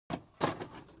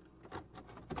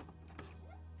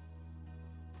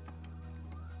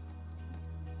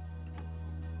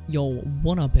Yo,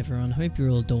 what up everyone, hope you're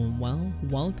all doing well.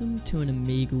 Welcome to an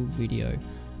Omegle video.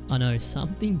 I know,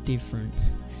 something different.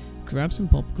 Grab some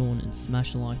popcorn and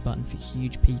smash the like button for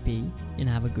huge PP and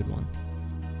have a good one.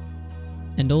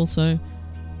 And also,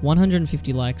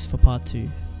 150 likes for part 2.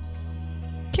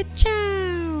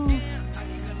 Ka-chow!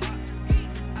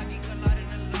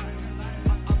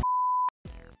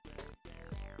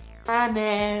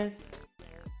 Honest.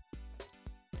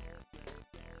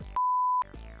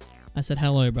 I said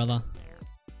hello, brother.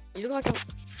 You look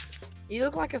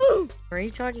like a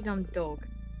retard, you dumb dog.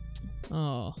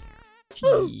 Oh,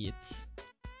 shit.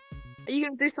 Are you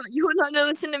gonna do something? You would not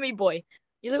listen to me, boy.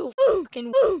 You little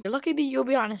fucking. You're lucky you'll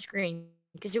be on a screen.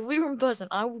 Because if we were in person,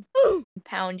 I would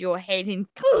pound your head in.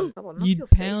 You'd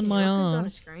pound my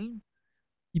ass.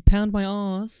 You pound my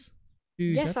ass.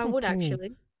 Dude, yes, that's I not would cool.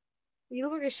 actually. You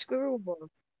look like a squirrel, boy.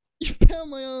 You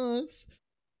pound my ass.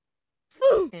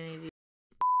 Fucking idiot.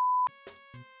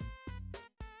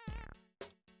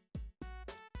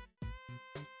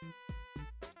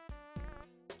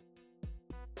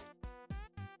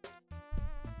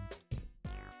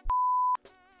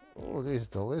 Oh, there's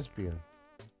the lesbian.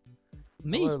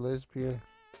 Me? Hello, lesbian.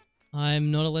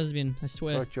 I'm not a lesbian, I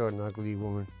swear. But you're an ugly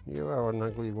woman. You are an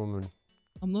ugly woman.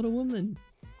 I'm not a woman.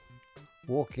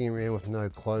 Walking around with no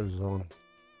clothes on.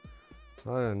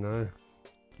 I don't know.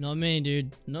 Not me,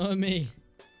 dude. Not me.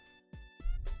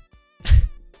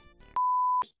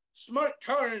 Smoke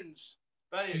cones.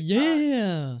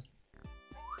 Yeah.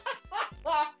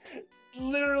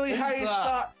 Literally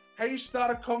how you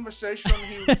start a conversation on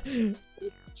here.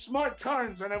 Smoke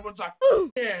cones, and everyone's like,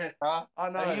 yeah. I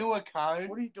know. Are you a cone?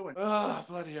 What are you doing? Oh,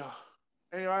 bloody hell.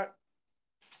 Anyway.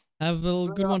 Have a little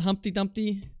good one, Humpty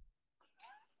Dumpty.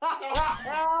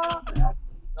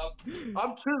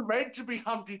 I'm too red to be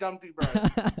Humpty Dumpty, bro.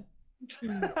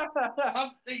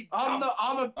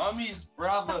 I'm his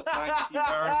brother, thank you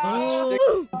very much.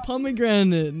 Oh,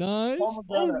 pomegranate, nice.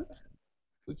 Pomegranate.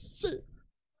 Oh, shit.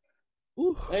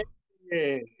 Ooh,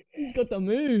 Yeah. he's got the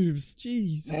moves.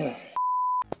 Jeez.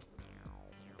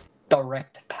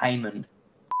 Direct payment.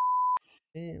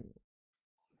 Damn.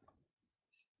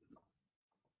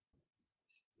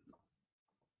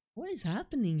 What is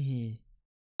happening here?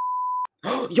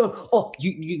 Yo, oh,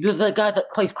 you're the guy that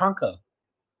plays Crunker.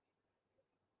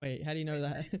 Wait, how do you know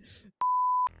that? Do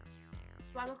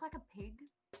I look like a pig?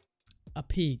 A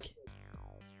pig.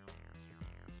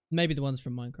 Maybe the ones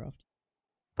from Minecraft.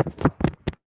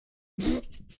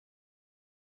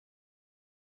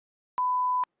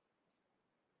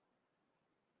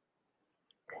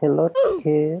 Hello,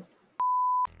 kid.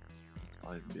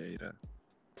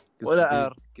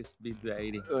 ولا Kiss me,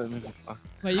 baby.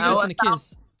 Wait, you guys want to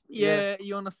kiss? Yeah,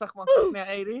 you wanna suck my cock now,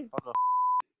 80?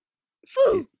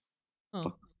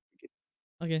 Oh.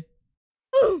 Okay.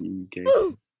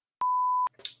 Do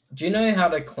you know how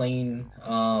to clean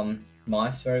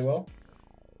mice very well?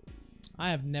 I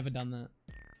have never done that.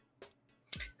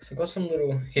 So I got some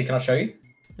little. Here, can I show you?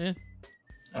 Yeah.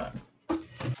 Alright.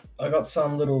 I got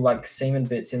some little like semen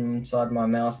bits inside my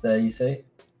mouse there. You see?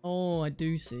 Oh, I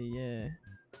do see. Yeah.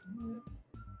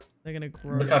 They're gonna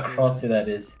grow. Look how crossy that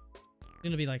is. It's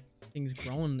gonna be like things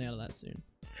growing out of that soon.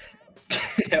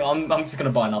 Yeah, I'm just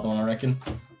gonna buy another one, I reckon.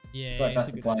 Yeah, Like, it's that's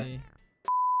a the good plan. idea.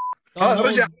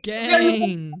 Oh,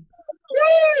 gang!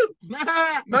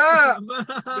 Ma!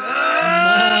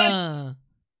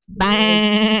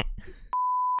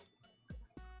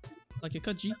 Like a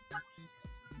kudgy.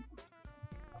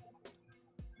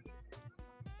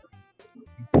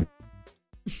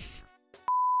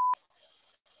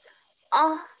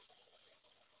 Oh.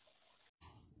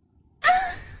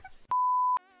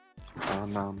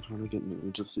 No, I'm trying to get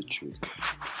married with the chick.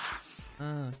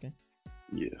 Ah, okay.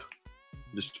 Yeah.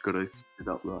 Just gotta set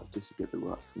up right, just to get the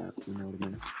right snap, you know what I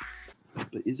mean?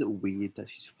 But is it weird that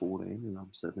she's 14 and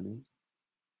I'm 17?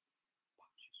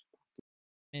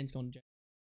 Man's gone to jail.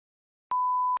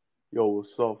 Yo,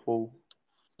 what's up, fool?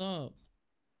 So,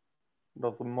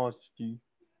 Nothing much, G.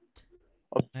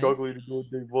 I'm Nice. struggling to do a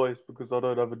deep voice because I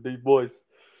don't have a deep voice.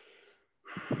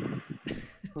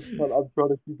 I'm trying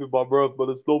to keep it my breath, but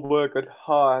it's not working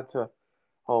hard.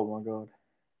 Oh my god.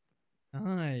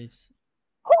 nice.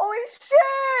 Holy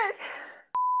shit!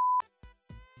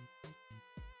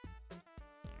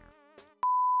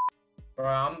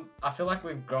 Bro, I feel like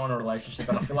we've grown a relationship,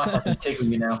 and I feel like I can tickle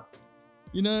you now.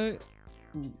 You know.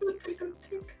 No.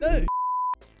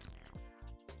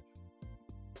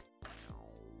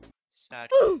 Sad.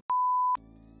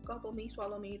 Gobble me,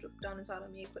 swallow me, drip down inside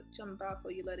of me, quick jump out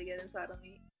before you let it get inside of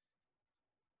me.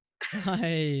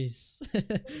 Nice.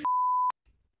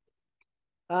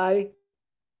 Hi.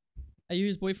 Are you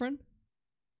his boyfriend?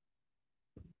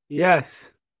 Yes.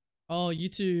 Oh, you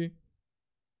too.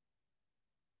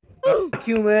 Fuck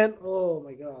you, man. Oh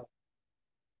my god.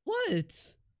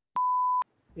 What?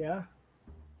 Yeah,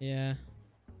 Yeah.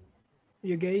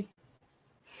 you gay?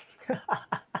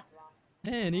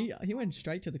 Man, he went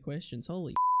straight to the questions.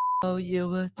 Holy. Oh, you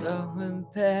were throwing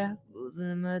pebbles,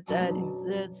 and my daddy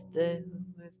said stay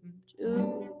away from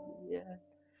Julia.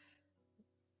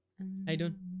 How you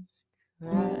doing?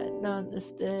 Right on the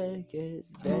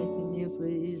staircase, begging you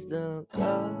please don't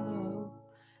go.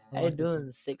 I How you like this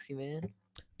doing, sexy man?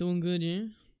 Doing good, yeah?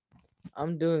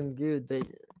 I'm doing good, but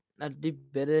I'd do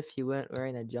better if you weren't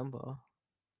wearing a jumper.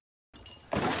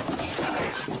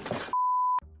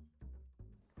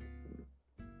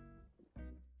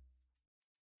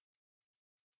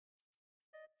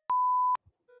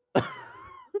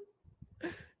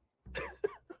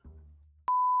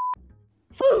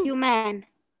 You man.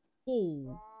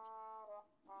 Oh.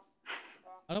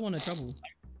 I don't want no trouble.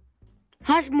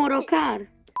 How's Mortal Kombat?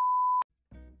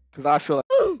 Because I feel like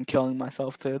I'm killing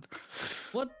myself, dude.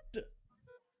 What the?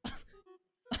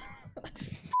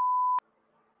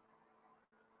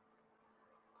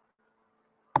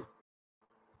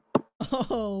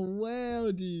 Oh,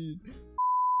 wow, dude.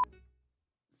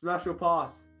 Smash or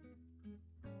pass?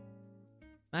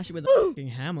 Smash it with a fucking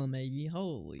hammer, maybe.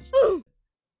 Holy.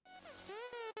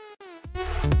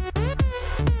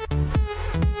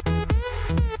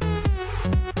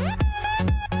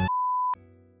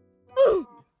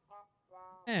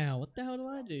 Ow, what the hell do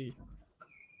I do?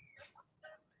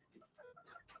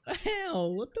 Ow,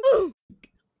 what the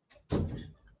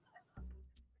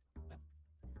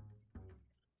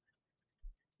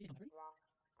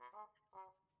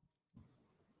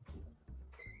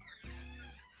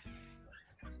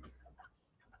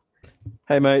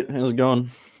Hey mate, how's it going?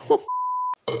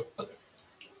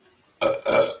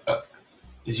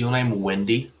 Is your name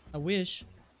Wendy? I wish.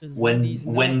 There's Wendy's fit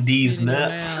in your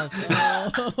nuts. mouth.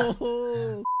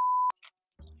 Oh,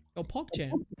 oh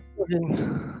PogChamp.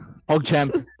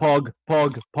 PogChamp,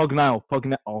 Pog now.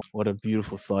 Oh, what a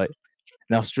beautiful sight.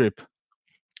 Now strip.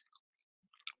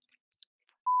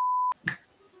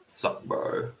 Sup,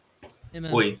 bro? Hey,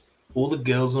 man. Wait, all the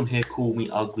girls on here call me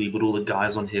ugly, but all the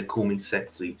guys on here call me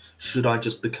sexy. Should I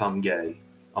just become gay?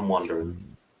 I'm wondering.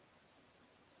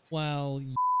 Well,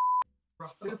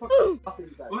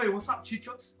 Hey, what's up,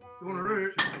 chichots? You want a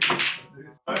root?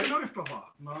 I know this brother.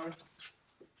 No.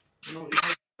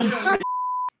 I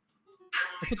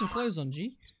put some clothes on,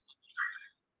 G.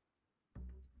 Do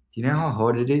you know how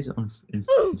hot it is in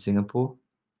Singapore?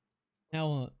 How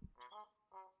what?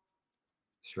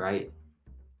 It's right.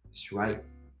 It's right.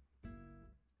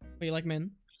 But you like men?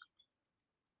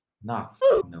 Nah,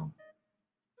 no.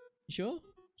 You sure?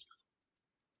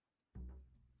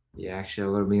 Yeah, actually,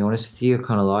 I gotta be honest with you. I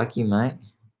kind of like you, mate.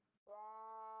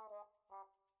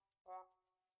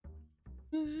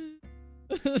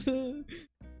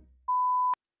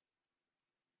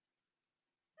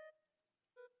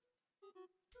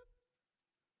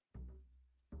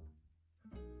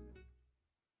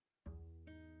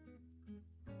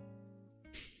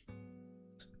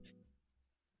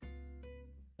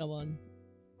 Come on.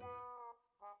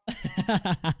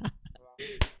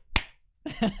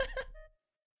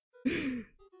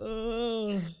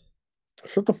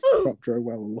 Shut the f up, Joe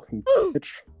Well looking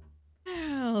bitch.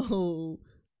 Ow.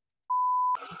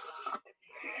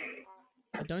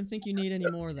 I don't think you need any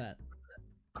more of that.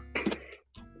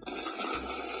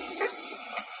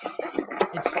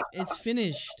 It's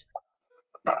finished.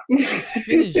 It's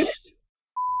finished.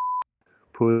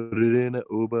 Put it in an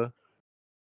Uber.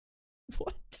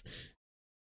 What?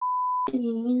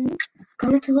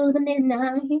 Come to the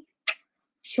midnight.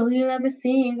 Show you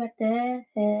everything right there.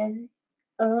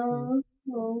 Oh.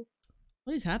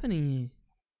 What is happening here?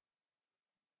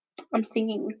 I'm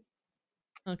singing.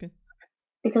 Okay.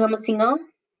 Because I'm a singer?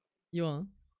 You are?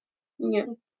 Yeah.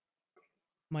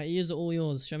 My ears are all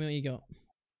yours. Show me what you got.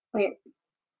 Wait.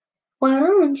 Why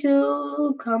don't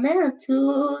you come out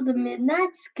to the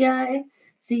midnight sky?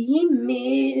 See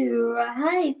me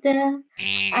right there.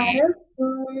 I don't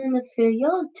wanna feel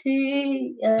your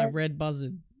tears. A red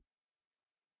buzzard.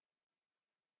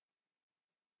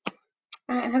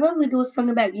 How about we do a song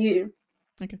about you?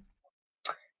 Okay.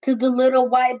 To the little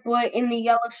white boy in the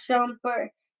yellow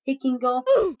jumper, he can go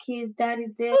f his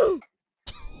daddy's there.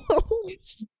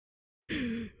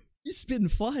 You spitting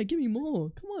fire. Give me more.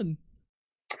 Come on.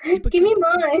 Give me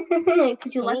mine.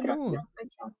 Because you I like want it.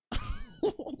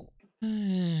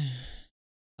 more.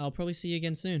 I'll probably see you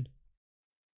again soon.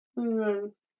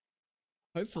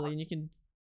 Hopefully, and you can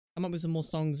come up with some more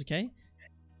songs, okay?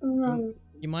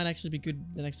 You might actually be good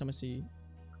the next time I see you.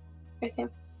 Okay.